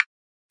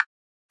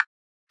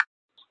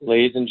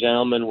Ladies and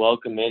gentlemen,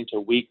 welcome into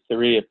week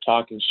 3 of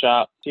Talking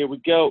Shop. Here we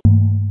go.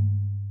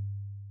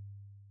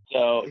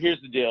 So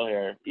here's the deal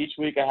here. Each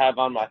week I have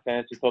on my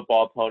fantasy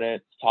football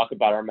opponent to talk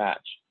about our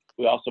match.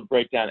 We also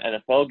break down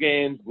NFL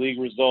games, league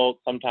results.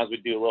 Sometimes we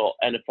do a little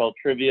NFL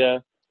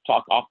trivia,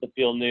 talk off the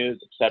field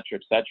news, etc.,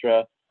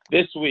 etc.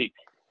 This week,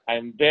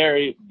 I'm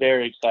very,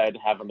 very excited to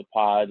have on the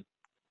pod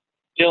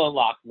Dylan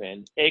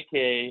Lockman,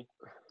 a.k.a.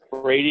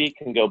 Brady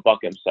can go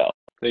buck himself.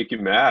 Thank you,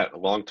 Matt. A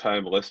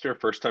long-time listener,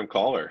 first-time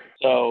caller.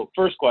 So,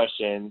 first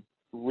question,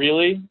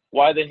 really?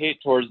 Why the hate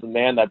towards the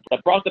man that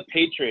brought the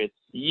Patriots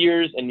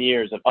years and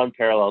years of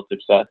unparalleled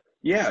success?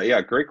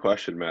 Yeah, great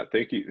question, Matt.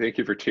 Thank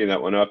you for teeing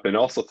that one up, and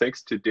also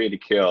thanks to Danny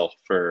Kale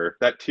for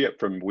that tee up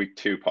from week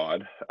 2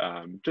 pod.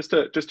 Just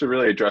to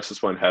really address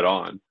this one head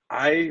on.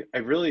 I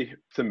really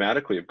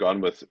thematically have gone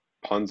with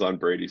puns on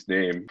Brady's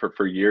name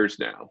for years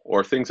now,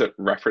 or things that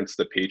reference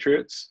the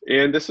Patriots.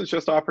 And this is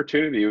just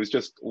opportunity. It was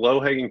just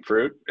low-hanging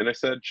fruit. And I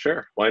said,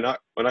 sure, why not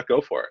go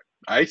for it?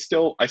 I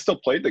still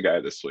played the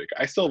guy this week.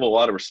 I still have a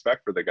lot of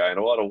respect for the guy and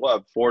a lot of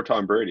love for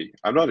Tom Brady.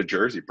 I'm not a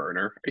jersey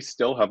burner. I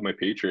still have my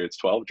Patriots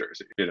 12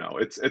 jersey.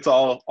 It's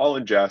all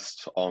in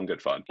jest, all in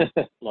good fun.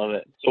 Love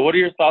it. So what are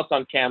your thoughts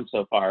on Cam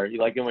so far? You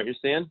liking what you're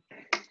seeing?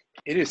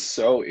 It is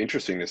so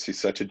interesting to see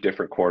such a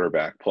different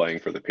quarterback playing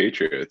for the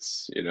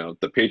Patriots.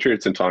 The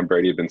Patriots and Tom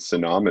Brady have been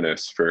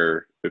synonymous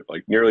for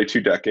like nearly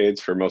 2 decades,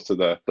 for most of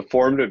the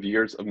formative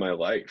years of my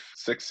life.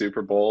 6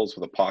 Super Bowls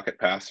with a pocket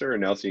passer,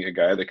 and now seeing a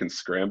guy that can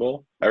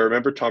scramble. I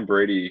remember Tom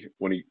Brady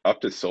when he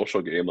upped his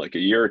social game like a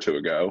year or 2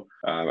 ago.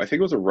 I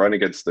think it was a run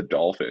against the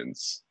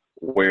Dolphins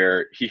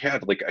where he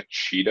had like a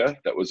cheetah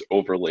that was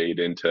overlaid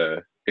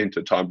into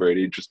Tom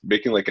Brady, just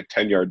making like a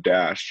 10-yard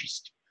dash,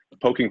 just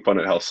poking fun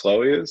at how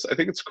slow he is. I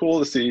think it's cool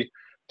to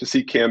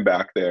see Cam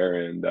back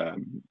there, and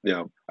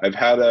I've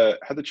had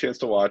the chance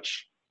to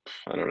watch,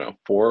 I don't know,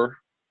 4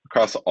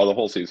 across the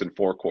whole season,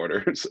 4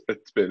 quarters.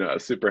 It's been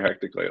super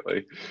hectic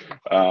lately,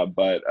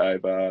 but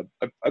I've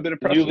been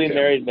impressed. Newly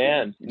married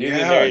man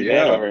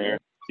over here.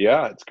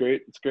 Yeah, it's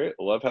great. I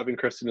love having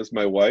Kristen as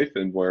my wife,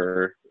 and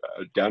we're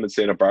down in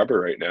Santa Barbara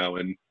right now,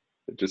 and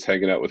just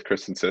hanging out with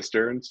Kristen's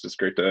sister, and it's just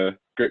great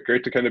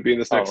to kind of be in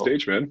this next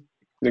stage, man.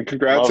 And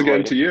congrats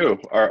again to you,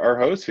 our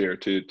host here,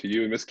 to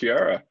you and Miss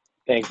Kiara.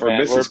 Thanks,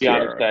 man. We're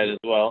beyond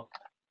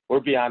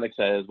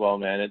excited as well.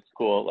 Man. It's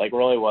cool. Like,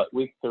 we're only,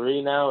 week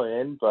 3 now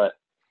in, but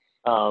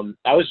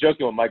I was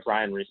joking with Mike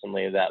Ryan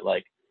recently that,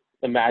 like,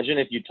 imagine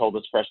if you told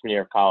us freshman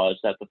year of college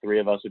that the 3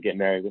 of us would get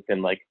married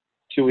within, like,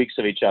 2 weeks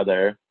of each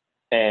other,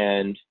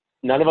 and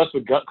none of us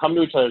would come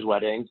to each other's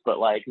weddings, but,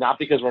 like, not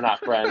because we're not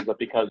friends, but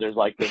because there's,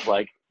 like, this,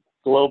 like,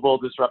 global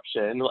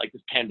disruption, like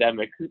this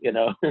pandemic,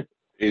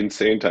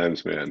 Insane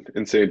times, man.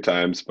 Insane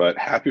times, but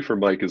happy for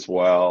Mike as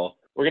well.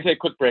 We're going to take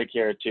a quick break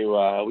here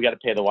we got to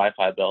pay the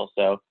Wi-Fi bill.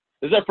 So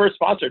this is our first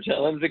sponsor,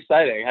 Dylan. It's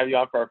exciting. Have you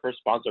on for our first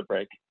sponsor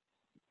break.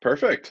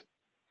 Perfect.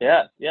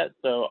 Yeah.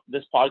 So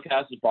this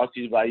podcast is brought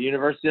to you by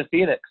University of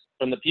Phoenix.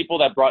 From the people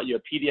that brought you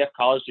a PDF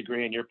college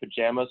degree in your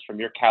pajamas from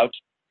your couch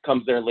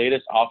comes their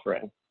latest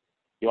offering.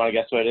 You want to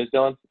guess what it is,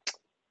 Dylan?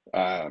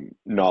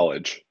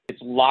 Knowledge.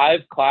 It's live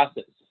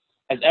classes.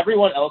 As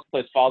everyone else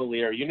plays follow the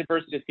leader,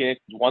 University of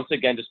Phoenix is once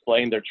again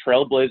displaying their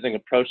trailblazing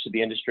approach to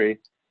the industry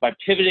by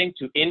pivoting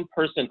to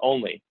in-person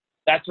only.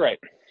 That's right.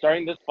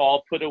 Starting this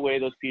fall, put away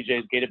those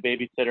PJs, get a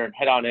babysitter, and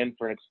head on in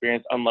for an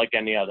experience unlike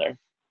any other.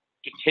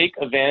 To take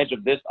advantage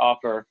of this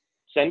offer,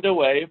 send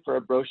away for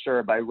a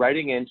brochure by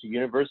writing into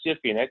University of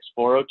Phoenix,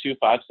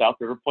 4025 South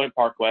River Point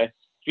Parkway,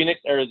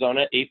 Phoenix,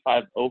 Arizona,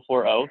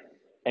 85040.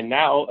 And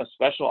now a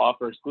special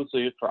offer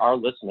exclusively for our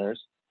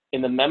listeners.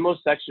 In the memo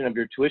section of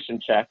your tuition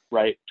check,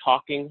 write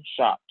Talking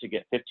Shop to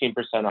get 15%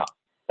 off.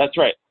 That's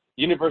right,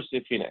 University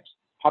of Phoenix.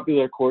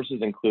 Popular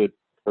courses include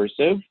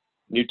cursive,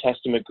 New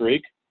Testament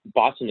Greek,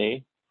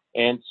 botany,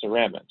 and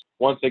ceramics.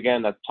 Once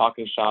again, that's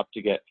Talking Shop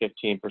to get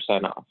 15%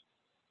 off.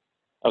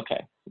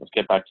 Okay, let's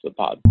get back to the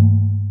pod.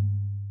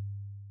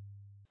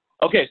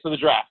 Okay, so the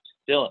draft.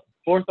 Dylan,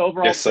 4th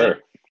overall yes, sir.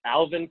 Pick,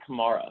 Alvin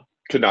Kamara.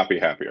 Could not be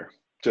happier.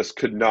 Just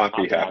could not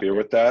be happier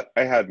with that.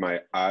 I had my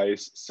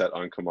eyes set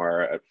on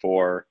Kamara at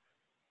 4.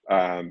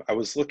 I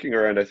was looking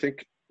around. I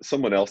think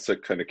someone else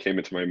that kind of came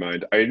into my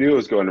mind. I knew I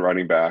was going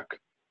running back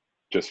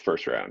just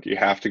first round. You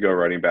have to go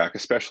running back,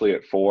 especially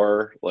at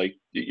 4. Like,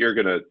 you're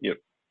going to,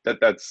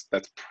 that's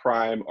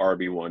prime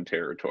RB1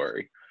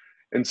 territory.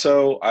 And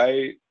so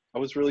I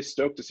was really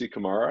stoked to see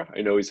Kamara.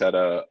 I know he's had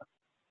a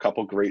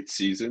couple great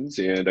seasons,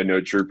 and I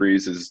know Drew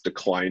Brees is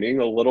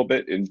declining a little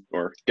bit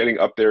or getting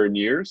up there in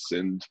years,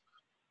 and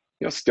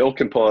still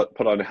can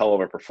put on a hell of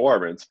a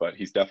performance, but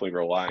he's definitely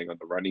relying on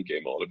the running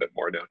game a little bit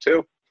more now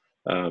too.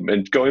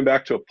 And going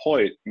back to a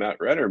point Matt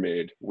Renner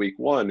made week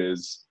 1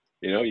 is,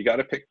 you got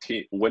to pick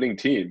winning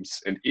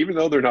teams. And even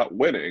though they're not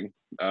winning,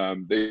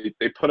 they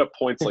put up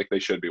points like they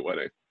should be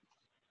winning.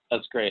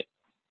 That's great.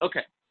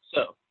 Okay,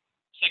 so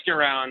 2nd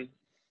round,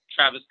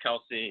 Travis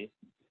Kelce.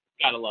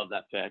 Gotta love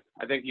that pick.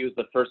 I think he was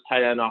the first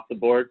tight end off the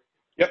board.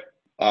 Yep.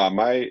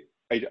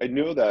 I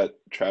know that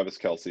Travis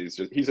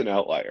Kelce he's an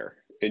outlier.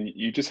 And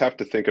you just have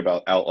to think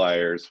about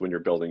outliers when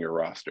you're building your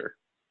roster.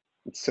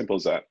 It's simple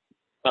as that.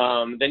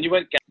 Then you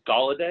went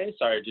Galladay,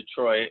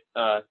 Detroit,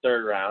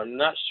 third round.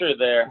 Not sure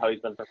there how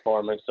he's been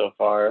performing so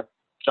far.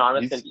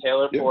 Jonathan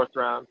Taylor, fourth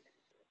round.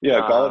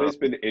 Yeah, Galladay's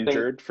been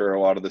injured for a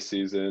lot of the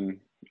season.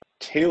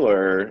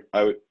 Taylor,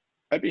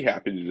 I'd be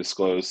happy to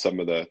disclose some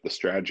of the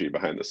strategy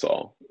behind this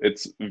all.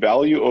 It's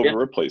value over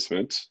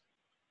replacement.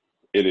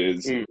 It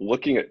is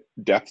looking at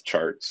depth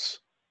charts,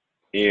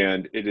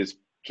 and it is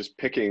just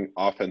picking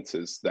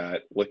offenses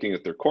that, looking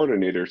at their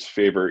coordinators,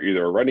 favor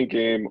either a running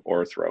game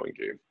or a throwing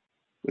game.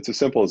 It's as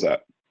simple as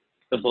that.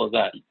 Simple as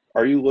that.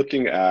 Are you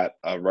looking at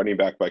a running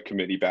back by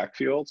committee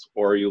backfields,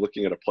 or are you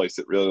looking at a place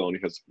that really only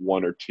has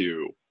one or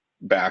two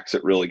backs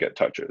that really get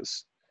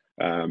touches?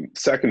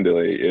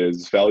 Secondly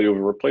is value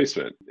over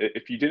replacement.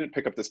 If you didn't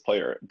pick up this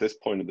player at this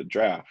point of the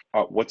draft,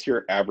 what's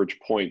your average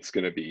points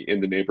going to be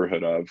in the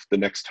neighborhood of the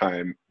next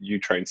time you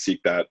try and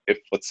seek that? If,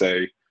 let's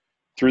say,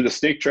 through the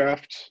snake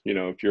draft,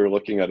 if you're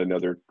looking at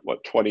another,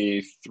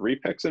 23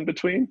 picks in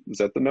between? Is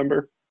that the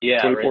number?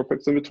 Yeah, 24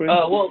 picks in between?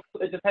 Well,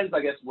 it depends,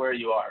 I guess, where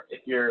you are.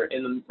 If you're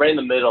right in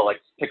the middle,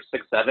 like pick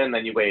 6, 7,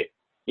 then you wait,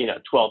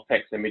 12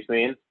 picks in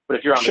between. But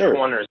if you're on the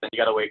corners, then you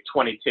got to wait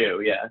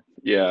 22. Yeah.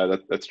 Yeah,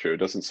 that's true. It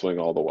doesn't swing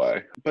all the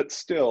way. But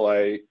still,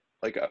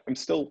 I'm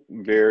still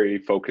very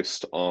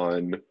focused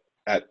on,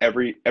 at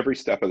every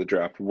step of the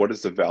draft, what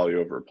is the value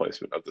of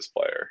replacement of this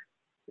player?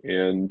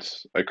 And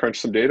I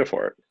crunched some data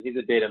for it. He's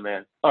a data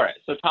man. All right.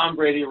 So Tom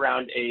Brady,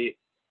 round 8.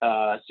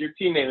 So your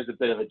team name is a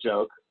bit of a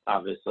joke,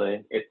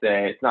 obviously.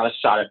 It's not a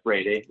shot at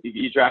Brady.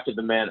 You drafted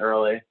the man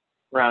early.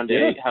 Round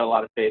 8, had a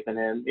lot of faith in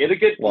him. He had a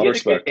good game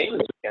this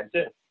weekend,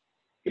 too.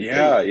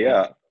 Yeah,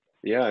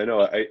 I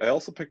know. I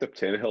also picked up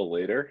Tannehill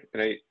later,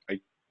 and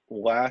it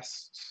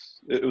was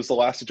the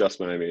last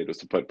adjustment I made was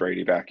to put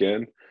Brady back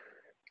in.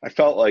 I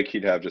felt like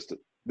he'd have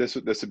this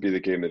would be the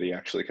game that he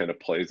actually kind of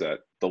plays at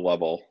the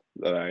level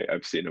that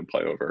I've seen him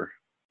play over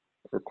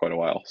for quite a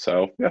while.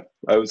 So yeah,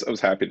 I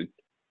was happy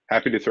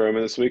to throw him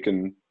in this week,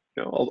 and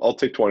I'll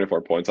take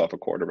 24 points off a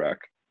quarterback.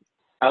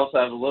 I also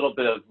have a little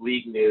bit of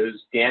league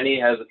news. Danny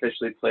has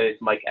officially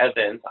placed Mike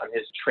Evans on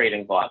his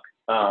trading block.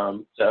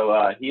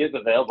 So he is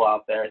available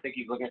out there. I think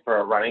he's looking for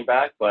a running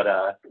back, but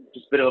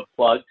just a bit of a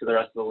plug to the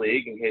rest of the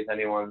league in case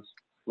anyone's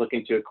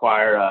looking to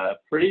acquire a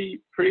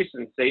pretty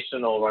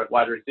sensational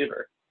wide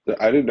receiver.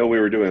 I didn't know we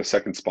were doing a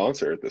second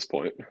sponsor at this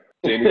point.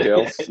 Danny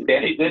Dales.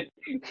 Danny did.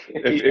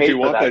 If you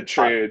want that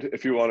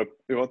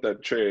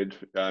trade,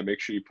 make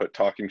sure you put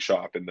Talking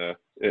Shop and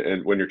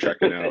when you're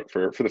checking out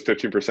for the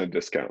 15%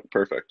 discount.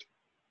 Perfect.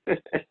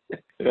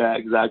 Yeah,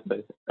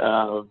 exactly.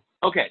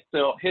 Okay,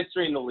 so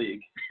history in the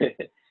league.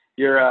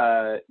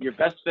 Your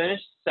best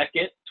finish,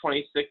 second,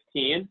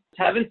 2016.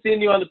 Haven't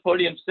seen you on the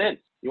podium since.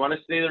 You want to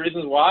say the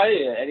reasons why?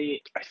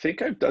 I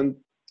think I've done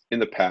in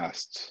the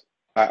past.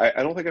 I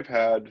don't think I've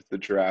had the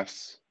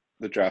drafts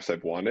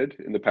I've wanted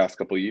in the past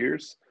couple of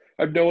years.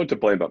 I've no one to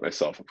blame but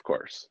myself, of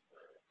course.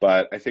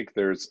 But I think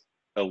there's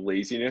a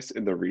laziness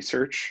in the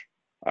research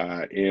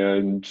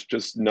and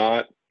just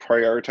not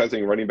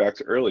prioritizing running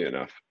backs early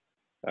enough.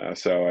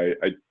 So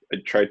I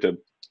tried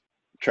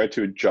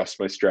to adjust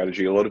my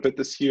strategy a little bit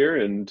this year,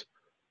 and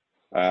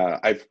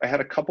I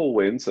had a couple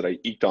wins that I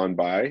eked on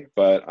by,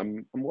 but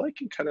I'm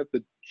liking kind of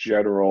the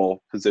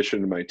general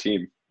position of my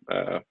team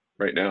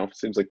right now.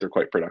 Seems like they're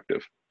quite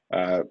productive.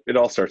 It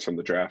all starts from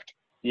the draft.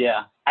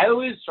 Yeah, I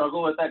always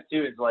struggle with that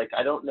too. It's like,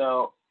 I don't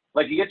know,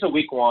 like you get to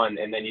week 1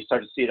 and then you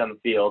start to see it on the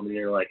field and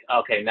you're like,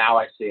 okay, now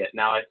I see it.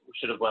 Now I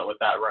should have went with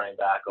that running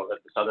back over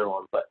this other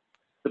one. But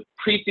the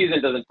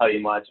preseason doesn't tell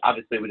you much.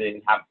 Obviously, we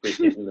didn't have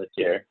preseason this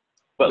year.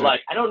 But,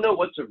 I don't know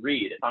what to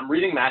read. If I'm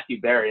reading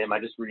Matthew Berry, am I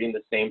just reading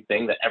the same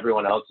thing that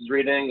everyone else is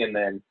reading? And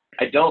then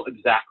I don't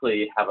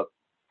exactly have a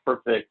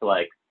perfect,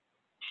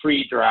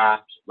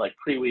 pre-draft,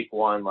 pre-week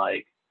 1,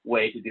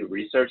 way to do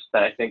research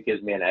that I think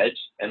gives me an edge.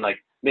 And,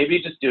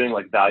 maybe just doing,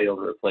 value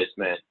over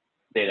replacement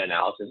data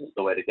analysis is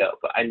the way to go.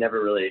 But I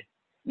never really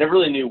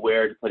knew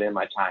where to put in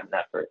my time and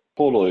effort.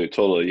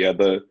 Totally. Yeah,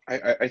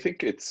 I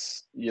think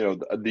it's,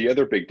 the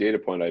other big data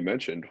point I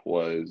mentioned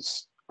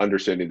was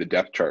understanding the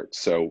depth chart.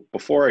 So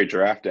before I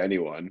draft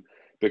anyone,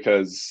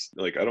 because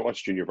I don't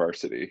watch junior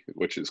varsity,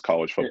 which is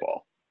college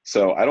football.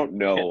 So I don't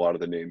know a lot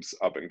of the names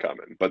up and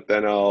coming, but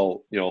then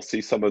I'll see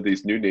some of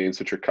these new names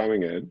which are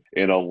coming in,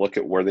 and I'll look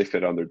at where they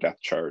fit on their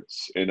depth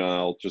charts, and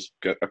I'll just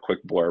get a quick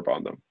blurb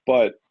on them.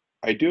 But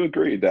I do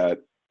agree that,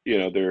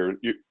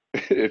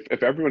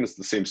 if everyone has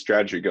the same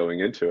strategy going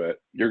into it,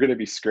 you're going to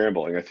be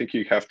scrambling. I think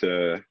you have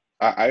to,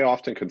 I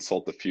often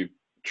consult a few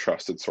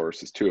trusted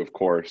sources too, of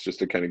course, just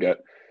to kind of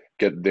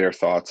get their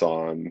thoughts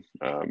on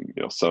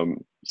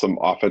some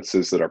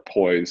offenses that are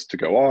poised to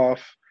go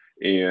off,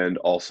 and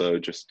also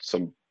just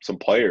some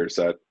players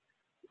that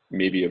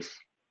maybe have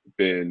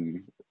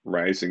been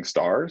rising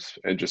stars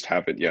and just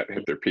haven't yet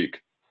hit their peak.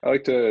 I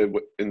like to,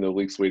 in the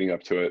leagues leading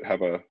up to it,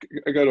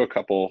 I go to a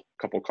couple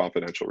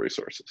confidential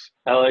resources.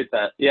 I like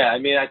that. Yeah, I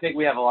mean, I think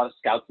we have a lot of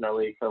scouts in our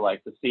league for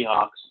the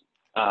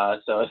Seahawks.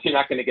 So you're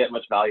not going to get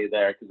much value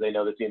there because they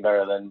know the team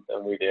better than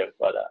we do.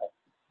 But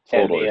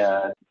totally.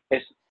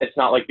 It's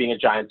not like being a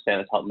Giants fan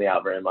has helped me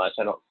out very much.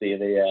 I don't see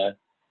the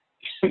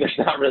there's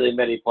not really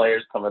many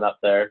players coming up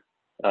there.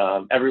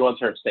 Everyone's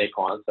heard of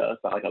Saquon, so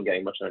it's not like I'm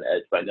getting much of an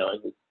edge by knowing,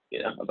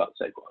 about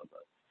Saquon.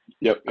 But,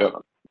 Yep.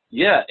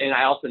 yeah, and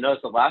I also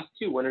noticed the last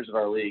two winners of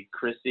our league,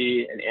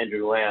 Chrissy and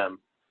Andrew Lamb,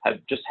 have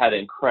just had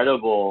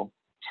incredible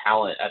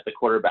talent at the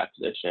quarterback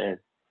position.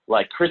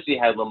 Like Chrissy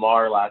had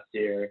Lamar last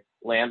year,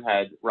 Lamb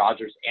had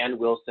Rodgers and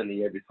Wilson the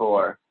year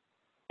before.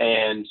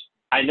 And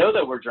I know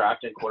that we're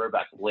drafting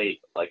quarterbacks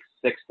late, like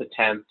 6th to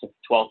 10th to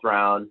 12th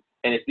round,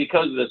 and it's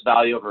because of this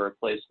value over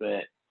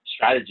replacement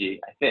strategy,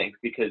 I think,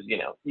 because, you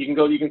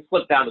can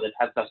slip down to the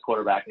 10th best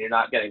quarterback and you're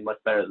not getting much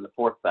better than the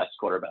 4th best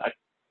quarterback.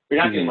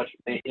 You're not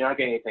you're not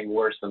getting anything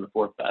worse than the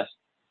 4th best.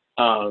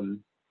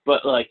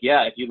 But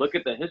if you look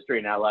at the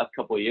history now, last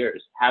couple of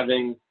years,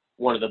 having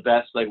one of the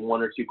best, like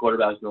 1 or 2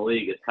 quarterbacks in the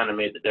league has kind of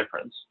made the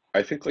difference.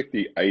 I think like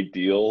the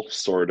ideal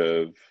sort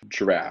of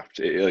draft,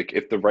 like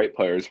if the right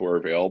players were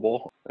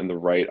available and the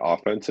right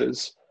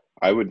offenses,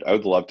 I would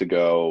love to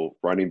go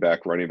running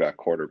back,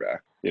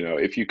 quarterback.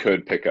 If you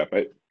could pick up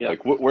it,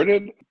 like where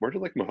did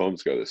like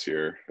Mahomes go this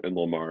year and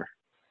Lamar?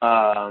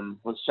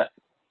 Let's check.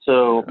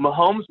 So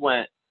Mahomes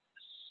went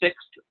 6th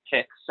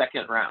pick,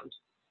 2nd round,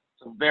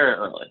 so very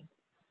early.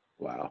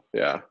 Wow.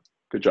 Yeah.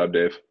 Good job,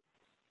 Dave.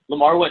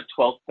 Lamar went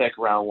 12th pick,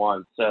 round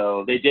 1,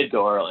 so they did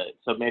go early.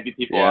 So maybe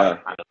people are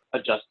kind of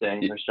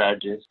adjusting their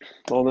strategies.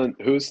 Well, then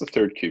who's the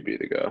 3rd QB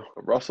to go?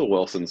 Russell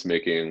Wilson's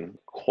making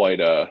quite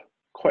a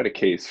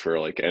case for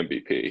like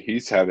MVP.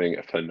 He's having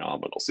a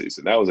phenomenal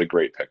season. That was a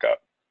great pickup.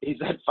 He's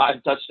had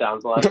 5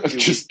 touchdowns the last 2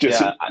 weeks.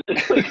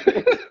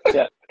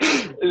 Yeah.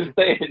 It's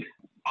insane.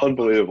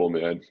 Unbelievable,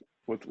 man.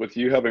 With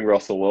you having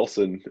Russell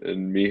Wilson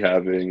and me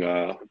having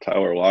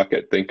Tyler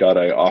Lockett, thank God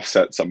I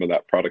offset some of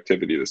that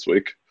productivity this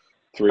week.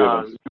 3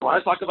 of them. You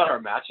want to talk about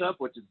our matchup,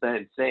 which has been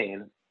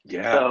insane?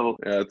 Yeah. So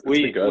it's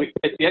been good.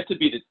 it's yet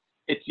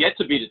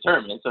to be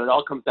determined. So it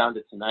all comes down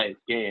to tonight's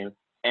game,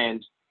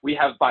 and we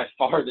have by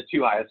far the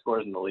 2 highest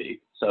scores in the league.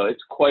 So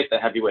it's quite the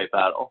heavyweight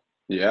battle.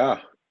 Yeah,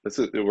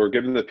 we're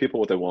giving the people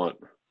what they want.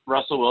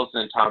 Russell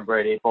Wilson and Tom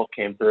Brady both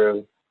came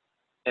through.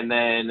 And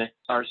then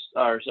our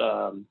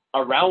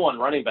round 1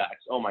 running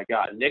backs, oh my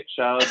God, Nick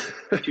Chubb,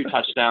 2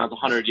 touchdowns,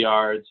 100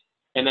 yards.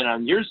 And then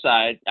on your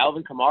side,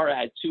 Alvin Kamara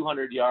had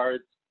 200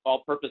 yards,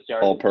 all-purpose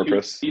yards.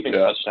 All-purpose, 2 receiving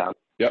touchdowns.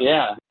 Yep.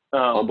 Yeah.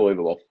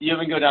 Unbelievable. You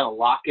even go down to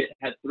Lockett,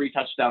 had 3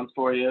 touchdowns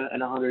for you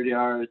and 100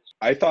 yards.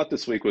 I thought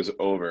this week was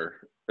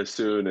over as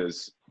soon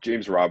as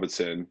James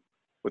Robinson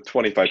with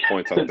 25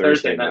 points on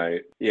Thursday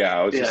night. Yeah,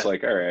 I was just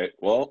like, all right,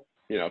 well,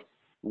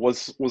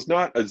 was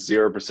not a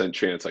 0%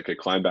 chance I could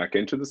climb back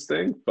into this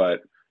thing,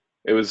 but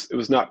it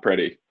was not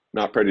pretty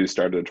to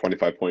start at a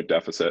 25-point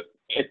deficit.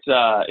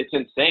 It's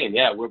insane.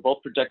 Yeah, we're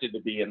both projected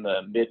to be in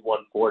the mid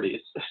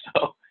 140s.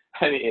 So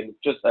I mean,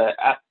 just an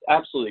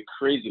absolutely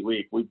crazy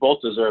week. We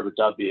both deserve a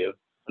W.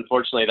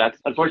 Unfortunately,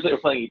 we're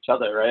playing each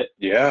other, right?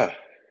 Yeah.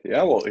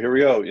 Yeah, well, here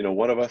we go.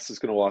 One of us is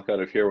going to walk out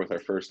of here with our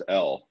first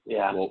L.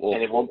 Yeah,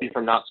 and it won't be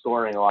from not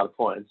scoring a lot of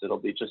points. It'll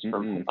be just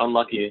from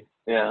unlucky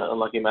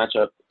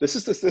matchup. This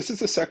is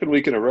the second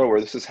week in a row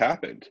where this has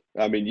happened.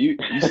 I mean,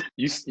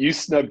 you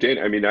snubbed in.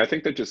 I mean, I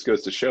think that just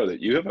goes to show that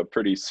you have a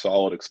pretty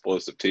solid,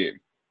 explosive team.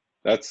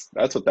 That's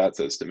what that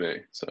says to me.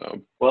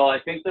 So. Well, I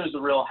think there's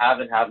a real have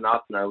and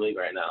have-nots in our league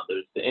right now.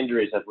 The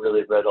injuries have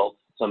really riddled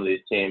some of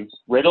these teams.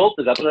 Riddled?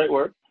 Is that the right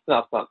word? No,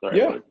 it's not the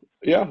right word.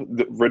 Yeah,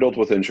 riddled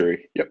with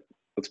injury. Yep.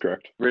 That's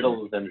correct.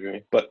 Riddled with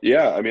injury. But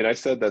yeah, I mean, I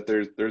said that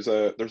there's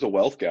a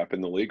wealth gap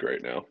in the league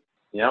right now.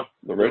 Yeah,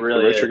 the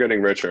rich are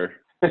getting richer.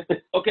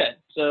 Okay,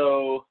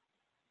 so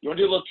you want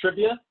to do a little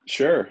trivia?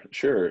 Sure.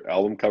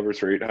 Album covers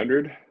for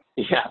 800.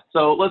 Yeah.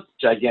 So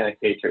gigantic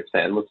Patriots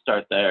fan. Let's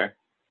start there.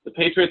 The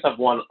Patriots have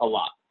won a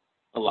lot.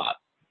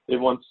 They've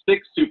won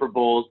 6 Super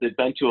Bowls. They've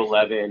been to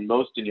 11,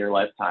 most in your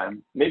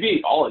lifetime.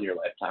 Maybe all in your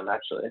lifetime,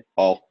 actually.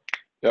 All.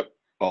 Yep.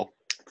 All.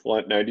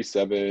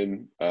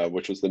 97,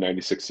 which was the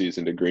 96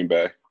 season to Green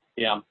Bay.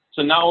 Yeah.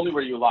 So not only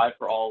were you alive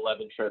for all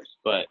 11 trips,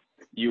 but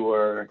you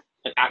were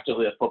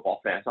actively a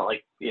football fan. It's not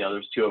like,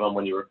 there's 2 of them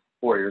when you were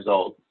 4 years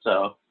old.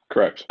 So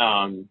correct.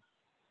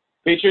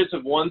 Patriots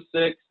have won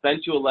 6,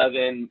 been to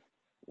 11,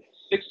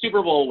 6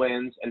 Super Bowl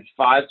wins, and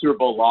 5 Super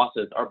Bowl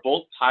losses are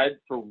both tied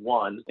for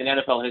 1 in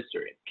NFL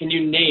history. Can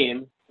you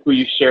name who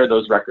you share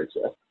those records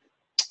with?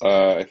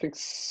 I think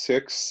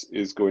 6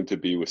 is going to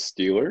be with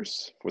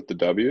Steelers with the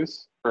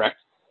W's. Correct.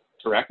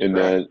 And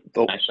then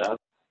nice job.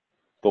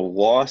 The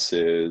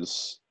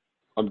losses,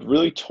 I'm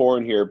really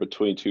torn here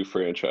between 2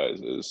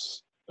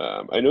 franchises.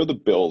 I know the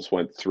Bills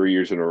went 3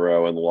 years in a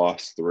row and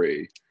lost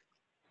 3,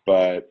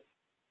 but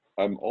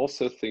I'm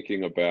also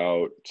thinking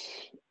about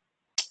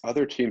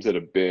other teams that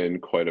have been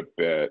quite a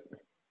bit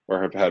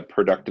or have had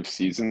productive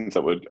seasons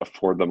that would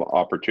afford them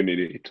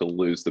opportunity to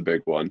lose the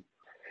big one.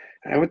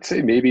 And I would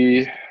say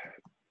maybe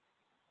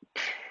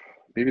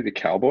the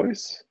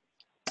Cowboys.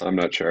 I'm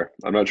not sure.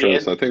 I think I'm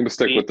going to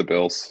stick with the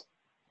Bills.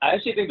 I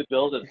actually think the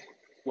Bills have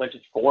went to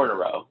 4 in a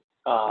row.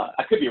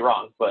 I could be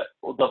wrong, but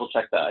we'll double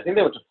check that. I think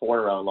they went to 4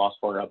 in a row and lost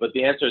 4 in a row. But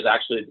the answer is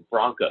actually the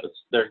Broncos.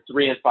 They're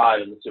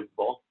 3-5 in the Super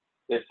Bowl.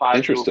 They have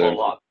 5 Super Bowl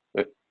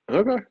losses.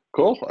 Okay,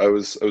 cool. I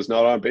was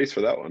not on base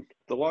for that one.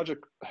 The logic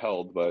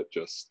held, but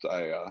just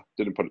I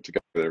didn't put it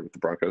together with the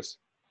Broncos.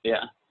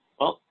 Yeah.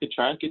 Well, good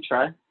try. Good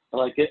try. I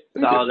like it.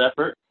 Thank you. Solid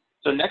effort.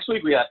 So next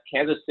week we got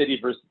Kansas City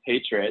versus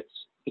Patriots,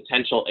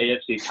 potential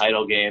AFC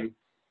title game.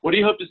 What do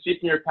you hope to see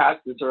from your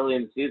Pats this early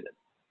in the season?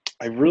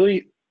 I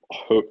really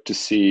hope to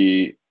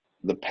see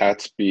the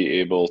Pats be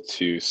able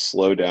to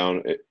slow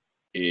down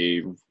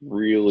a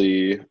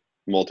really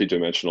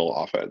multi-dimensional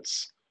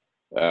offense.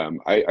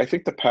 I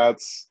think the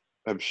Pats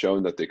have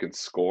shown that they can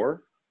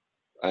score,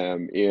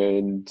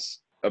 and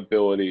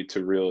ability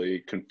to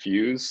really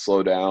confuse,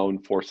 slow down,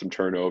 force some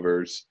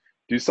turnovers,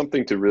 do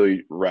something to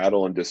really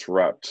rattle and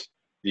disrupt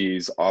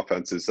these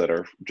offenses that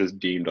are just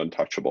deemed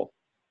untouchable.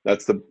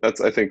 That's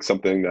I think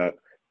something that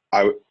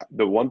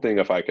the one thing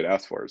if I could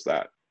ask for is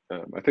that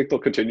I think they'll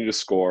continue to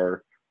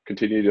score,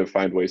 continue to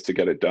find ways to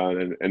get it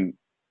done, and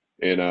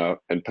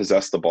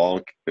possess the ball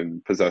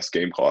and possess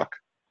game clock.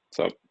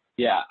 So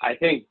Yeah, I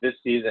think this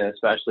season,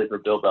 especially for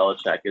Bill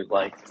Belichick, is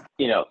like,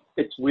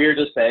 it's weird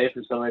to say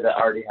for somebody that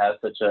already has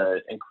such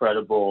an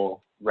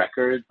incredible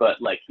record,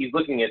 but like he's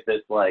looking at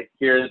this like,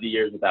 here are the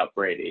years without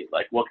Brady.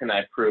 Like, what can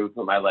I prove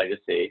for my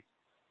legacy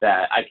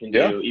that I can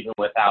yeah, do even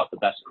without the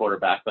best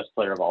quarterback, best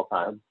player of all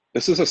time?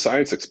 this is a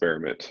science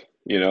experiment.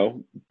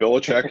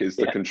 Belichick is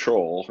the Yeah,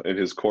 control and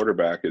his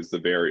quarterback is the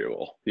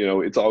variable.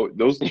 It's all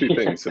those two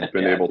things have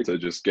been yeah, able to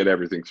just get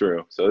everything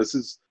through. So this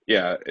is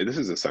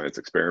a science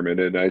experiment,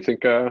 and I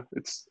think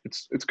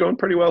it's going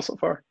pretty well so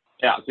far.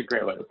 yeah, it's a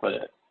great way to put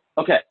it.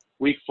 Okay,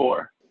 week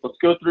 4. Let's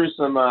go through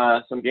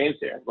some games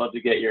here. I'd love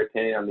to get your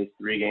opinion on these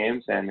 3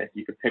 games, and if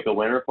you could pick a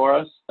winner for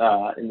us.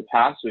 In the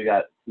past, we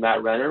got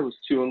Matt Renner was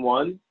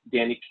 2-1,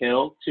 Danny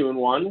Kill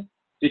 2-1.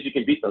 See if you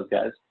can beat those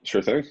guys.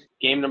 Sure thing.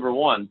 Game number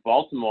 1,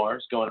 Baltimore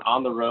is going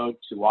on the road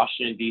to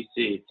Washington,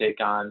 D.C. to take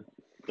on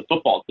the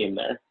football team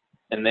there,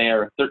 and they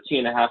are a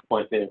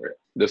 13.5-point favorite.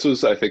 This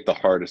was, I think, the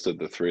hardest of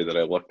the 3 that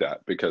I looked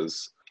at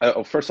because,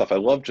 first off, I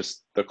love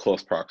just the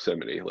close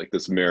proximity, like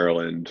this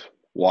Maryland,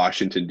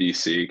 Washington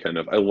D.C. kind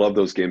of. I love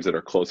those games that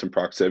are close in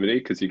proximity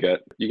because you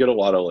get a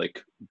lot of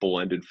like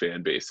blended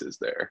fan bases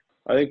there.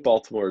 I think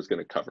Baltimore is going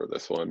to cover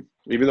this one,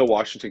 even though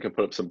Washington can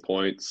put up some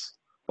points.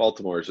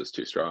 Baltimore is just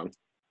too strong.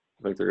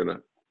 I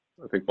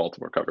think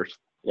Baltimore covers.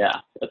 Yeah,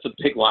 that's a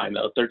big line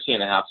though.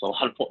 13.5 is a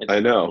lot of points. I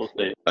know. We'll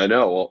see. I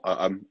know. Well,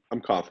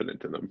 I'm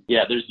confident in them.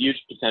 Yeah, there's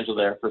huge potential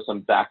there for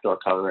some backdoor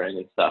covering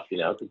and stuff,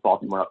 because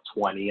Baltimore up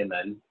 20, and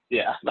then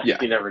Yeah.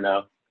 you never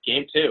know.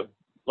 Game 2,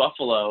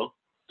 Buffalo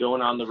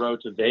going on the road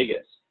to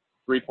Vegas,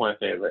 3-point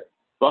favorite.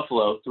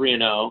 Buffalo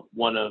 3-0,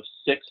 one of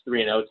 6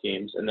 3-0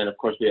 teams, and then of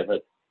course we have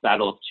a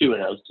battle of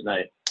 2-0s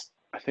tonight.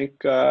 I think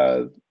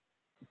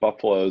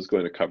Buffalo is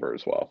going to cover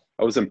as well.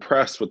 I was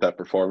impressed with that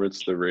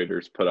performance the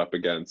Raiders put up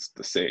against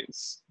the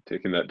Saints,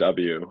 taking that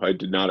W. I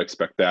did not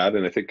expect that,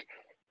 and I think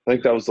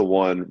that was the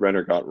one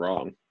Renner got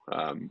wrong,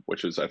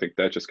 which is I think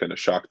that just kind of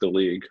shocked the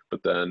league.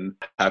 But then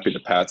happy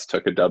the Pats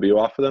took a W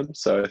off of them,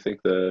 so I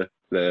think the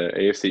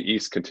AFC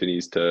East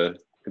continues to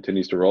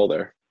roll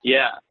there.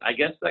 Yeah, I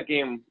guess that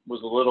game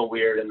was a little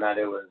weird in that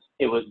it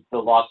was the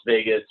Las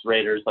Vegas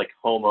Raiders like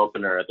home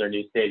opener at their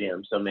new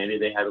stadium, so maybe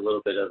they had a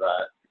little bit of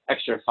a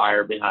extra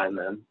fire behind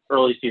them.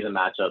 Early season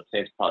matchup,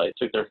 Saints probably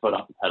took their foot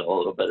off the pedal a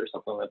little bit or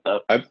something like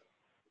that.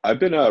 I've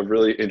been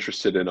really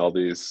interested in all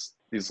these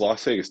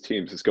Las Vegas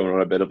teams. It's going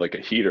on a bit of like a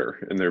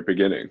heater in their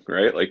beginning,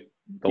 right? Like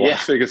the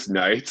Las Vegas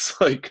Knights,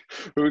 like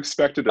who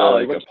expected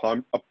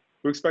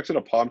who expected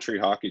a palm tree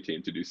hockey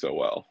team to do so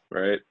well,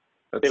 right?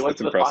 They went That's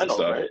to the impressive finals,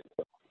 stuff.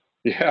 right?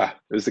 Yeah,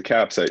 it was the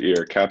Caps that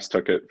year. Caps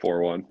took it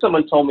 4-1.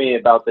 Someone told me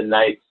about the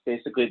Knights.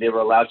 Basically, they were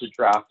allowed to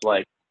draft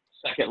like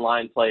second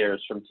line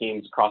players from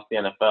teams across the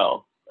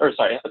NFL.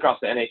 Across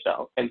the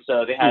NHL. And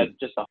so they had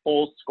just a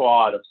whole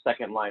squad of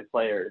second line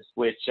players,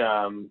 which,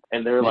 and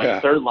their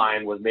third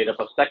line was made up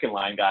of second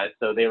line guys.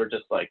 So they were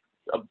just like,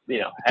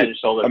 head and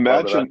shoulders.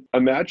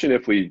 Imagine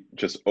if we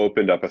just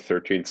opened up a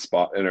 13th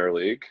spot in our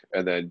league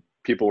and then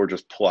people were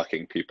just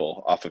plucking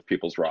people off of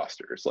people's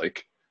rosters.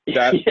 Like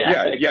that.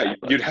 Exactly.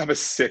 You'd have a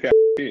sick ass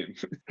team.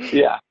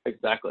 Yeah,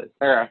 exactly.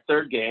 All right, our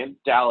third game,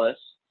 Dallas.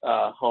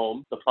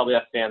 Home. They'll probably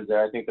have fans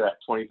there. I think they're at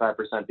 25%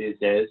 these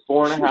days.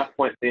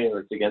 4.5-point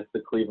favorites against the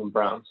Cleveland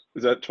Browns.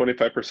 Is that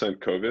 25%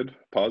 COVID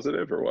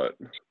positive or what?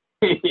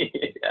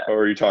 Yeah. Or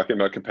are you talking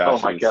about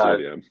capacity in the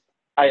stadium?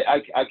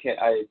 I can't.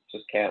 I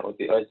just can't with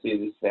I see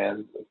these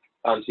fans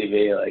on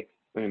TV. Like,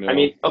 I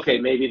mean, okay,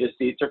 maybe the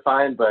seats are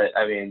fine, but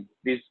I mean,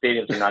 these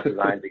stadiums are not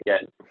designed to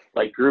get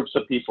like groups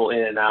of people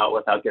in and out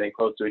without getting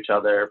close to each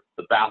other.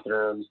 The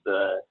bathrooms,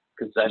 the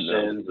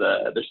concessions.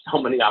 There's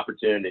so many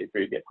opportunities for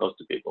you to get close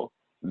to people.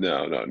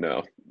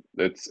 No.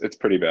 It's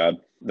pretty bad.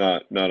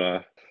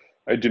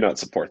 I do not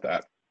support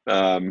that.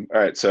 All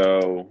right,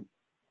 so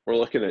we're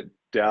looking at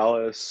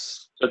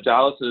Dallas. So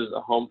Dallas is a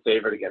home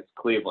favorite against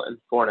Cleveland,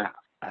 4.5.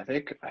 I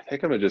think I'm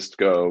gonna just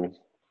go.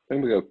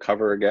 I'm gonna go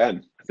cover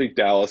again. I think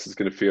Dallas is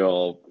gonna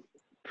feel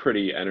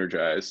pretty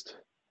energized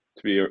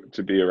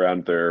to be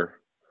around their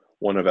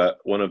one of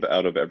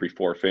out of every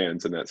 4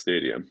 fans in that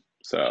stadium.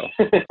 So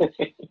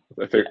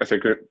I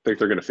think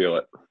they're gonna feel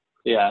it.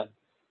 Yeah.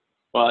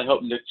 Well, I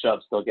hope Nick Chubb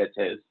still gets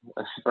his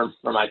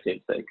for my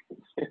team's sake.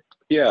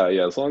 Yeah,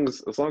 yeah. As long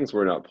as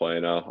we're not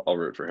playing, I'll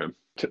root for him.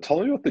 Tell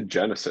me about the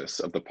genesis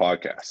of the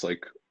podcast.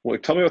 Like,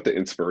 tell me about the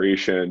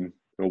inspiration.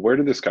 Where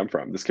did this come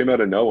from? This came out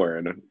of nowhere,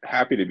 and I'm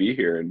happy to be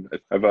here. And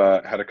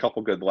I've had a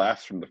couple good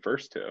laughs from the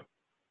first two,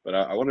 but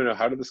I want to know,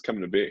 how did this come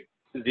to be?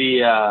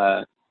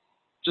 The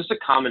just a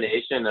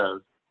combination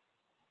of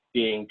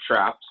being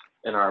trapped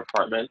in our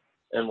apartment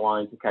and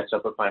wanting to catch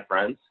up with my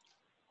friends,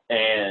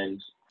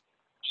 and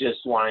just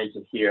wanting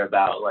to hear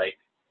about like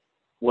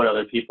what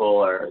other people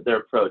are their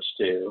approach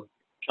to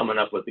coming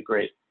up with a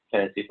great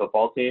fantasy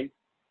football team.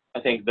 I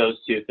think those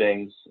two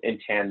things in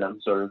tandem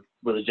sort of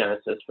were the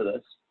genesis for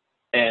this.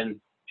 And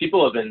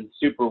people have been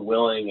super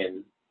willing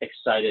and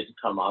excited to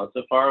come on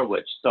so far,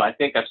 so I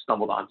think I've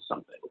stumbled onto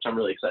something, which I'm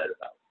really excited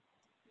about.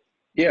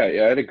 Yeah,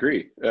 yeah, I'd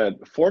agree. The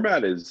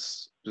format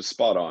is just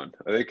spot on.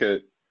 I think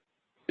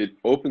it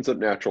opens up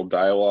natural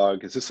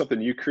dialogue. Is this something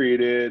you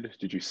created?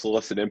 Did you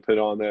solicit input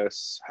on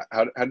this?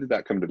 How did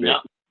that come to be? No,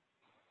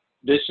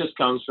 this just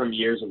comes from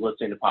years of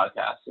listening to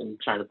podcasts and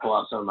trying to pull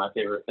out some of my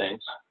favorite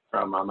things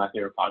from my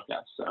favorite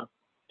podcasts. So,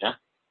 yeah.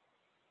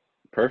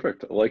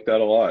 Perfect. I like that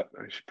a lot.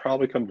 I should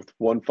probably come with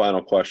one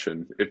final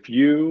question. If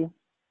you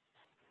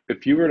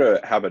were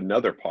to have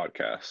another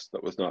podcast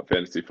that was not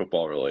fantasy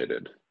football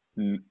related,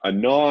 a Yeah.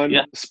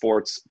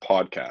 non-sports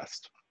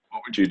podcast,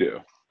 what would you do?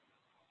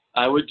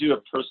 I would do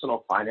a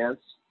personal finance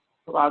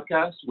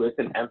podcast with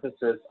an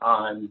emphasis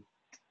on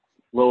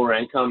lower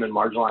income and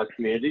marginalized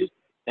communities,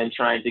 and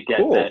trying to get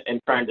Cool. that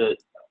and trying to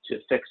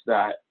fix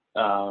that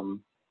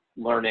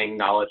learning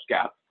knowledge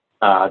gap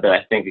that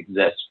I think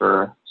exists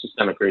for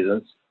systemic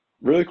reasons.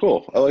 Really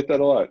cool. I like that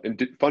a lot.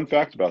 And fun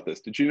fact about this,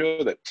 did you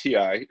know that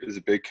TI is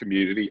a big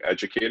community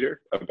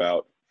educator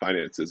about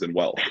finances and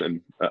wealth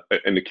and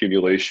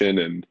accumulation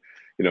and,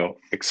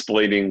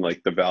 explaining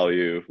like the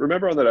value?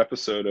 Remember on that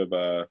episode of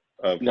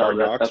Hard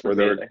Knocks That's where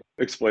they were amazing.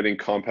 explaining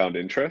compound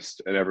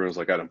interest and everyone's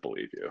like, I don't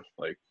believe you.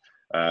 Like,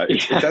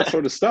 it's that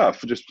sort of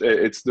stuff.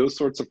 It's those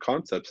sorts of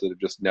concepts that have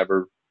just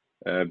never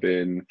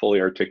been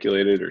fully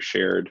articulated or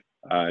shared.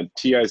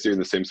 TI is doing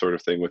the same sort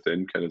of thing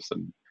within kind of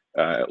some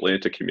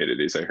Atlanta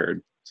communities, I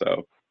heard.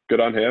 So good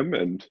on him.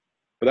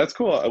 But that's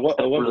cool. I love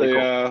Really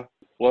the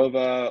cool.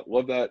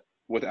 love that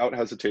without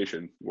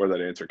hesitation where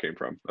that answer came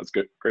from. That's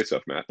good. Great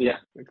stuff, Matt. Yeah.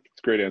 It's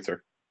a great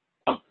answer.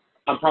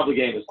 I'm probably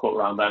getting this quote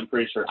wrong, but I'm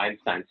pretty sure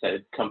Einstein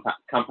said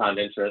compound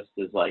interest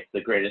is like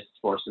the greatest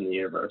force in the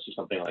universe or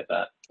something like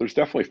that. There's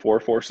definitely four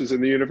forces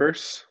in the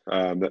universe.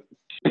 And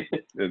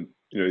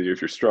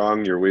if you're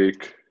strong, you're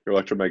weak, you're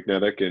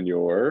electromagnetic, and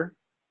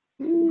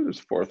there's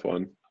a fourth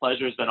one.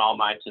 Pleasure's been all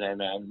mine today,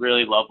 man.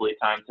 Really lovely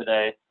time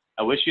today.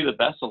 I wish you the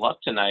best of luck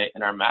tonight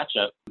in our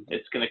matchup.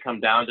 It's going to come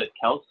down to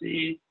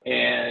Kelsey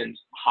and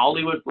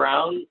Hollywood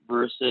Brown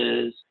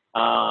versus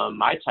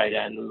my tight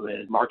end, who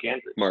is Mark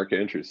Andrews. Mark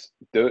Andrews.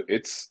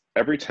 It's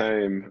every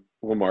time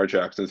Lamar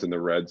Jackson's in the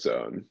red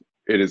zone,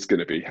 it is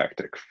going to be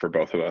hectic for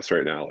both of us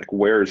right now. Like,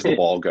 where's the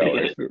ball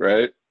going,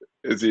 right?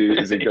 Is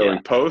he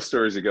going post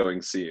or is he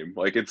going seam?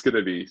 Like, it's going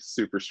to be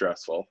super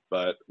stressful.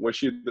 But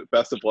wish you the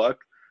best of luck.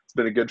 It's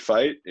been a good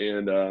fight,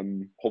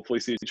 and hopefully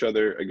see each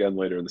other again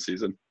later in the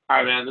season. All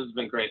right, man. This has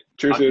been great.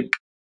 Cheers, dude.